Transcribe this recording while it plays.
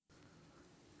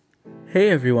Hey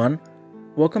everyone,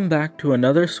 welcome back to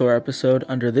another SOAR episode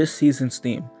under this season's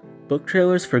theme, book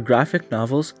trailers for graphic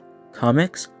novels,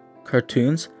 comics,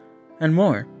 cartoons, and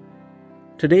more.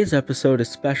 Today's episode is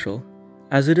special,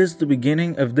 as it is the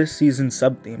beginning of this season's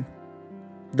sub-theme.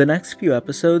 The next few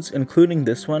episodes, including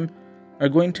this one, are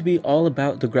going to be all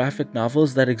about the graphic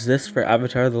novels that exist for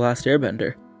Avatar: The Last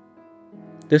Airbender.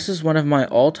 This is one of my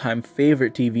all-time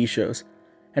favorite TV shows,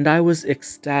 and I was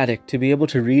ecstatic to be able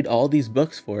to read all these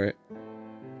books for it.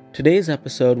 Today's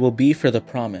episode will be for The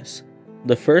Promise,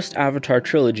 the first Avatar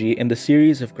trilogy in the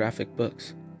series of graphic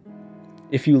books.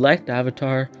 If you liked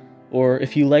Avatar, or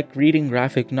if you like reading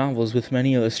graphic novels with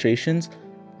many illustrations,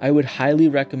 I would highly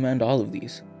recommend all of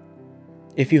these.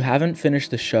 If you haven't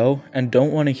finished the show and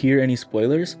don't want to hear any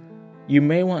spoilers, you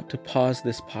may want to pause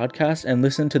this podcast and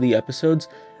listen to the episodes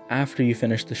after you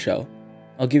finish the show.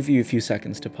 I'll give you a few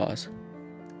seconds to pause.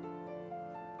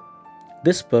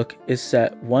 This book is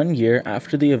set 1 year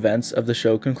after the events of the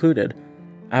show concluded,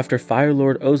 after Fire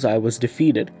Lord Ozai was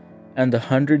defeated and the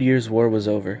 100 Years' War was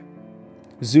over.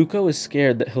 Zuko is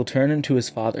scared that he'll turn into his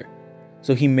father,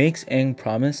 so he makes Aang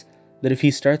promise that if he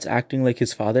starts acting like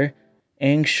his father,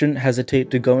 Aang shouldn't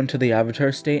hesitate to go into the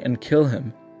Avatar state and kill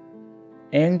him.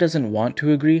 Aang doesn't want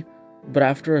to agree, but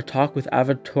after a talk with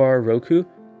Avatar Roku,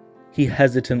 he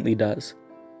hesitantly does.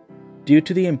 Due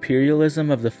to the imperialism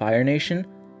of the Fire Nation,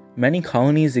 many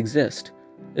colonies exist,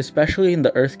 especially in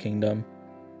the Earth Kingdom.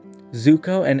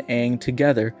 Zuko and Aang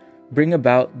together bring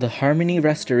about the Harmony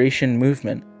Restoration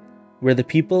movement, where the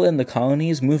people in the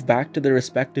colonies move back to their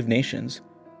respective nations.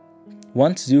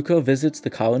 Once Zuko visits the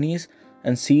colonies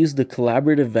and sees the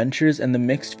collaborative ventures and the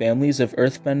mixed families of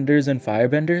Earthbenders and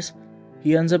Firebenders,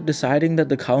 he ends up deciding that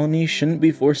the colonies shouldn't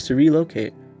be forced to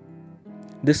relocate.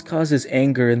 This causes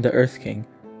anger in the Earth King,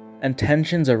 and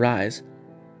tensions arise,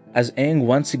 as Aang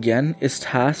once again is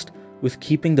tasked with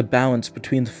keeping the balance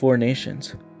between the four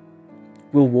nations.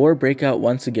 Will war break out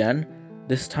once again,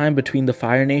 this time between the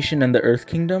Fire Nation and the Earth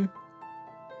Kingdom?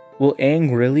 Will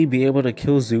Aang really be able to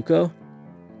kill Zuko?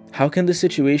 How can the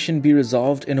situation be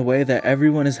resolved in a way that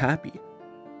everyone is happy?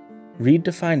 Read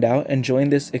to find out and join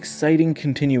this exciting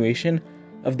continuation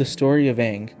of the story of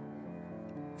Aang.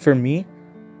 For me,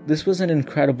 this was an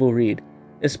incredible read,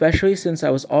 especially since I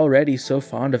was already so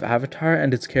fond of Avatar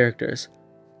and its characters.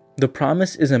 The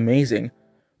Promise is amazing,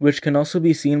 which can also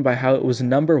be seen by how it was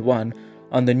number 1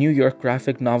 on the New York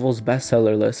Graphic Novels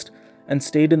bestseller list and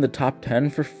stayed in the top 10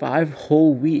 for 5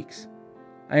 whole weeks.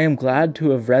 I am glad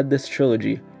to have read this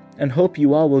trilogy and hope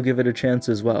you all will give it a chance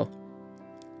as well.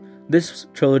 This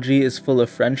trilogy is full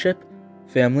of friendship,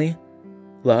 family,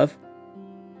 love,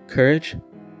 courage,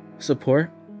 support,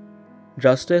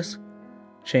 justice,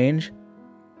 change,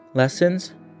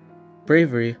 lessons,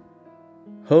 bravery,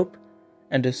 hope,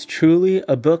 and is truly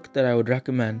a book that I would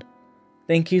recommend.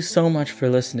 Thank you so much for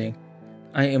listening.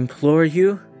 I implore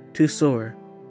you to soar.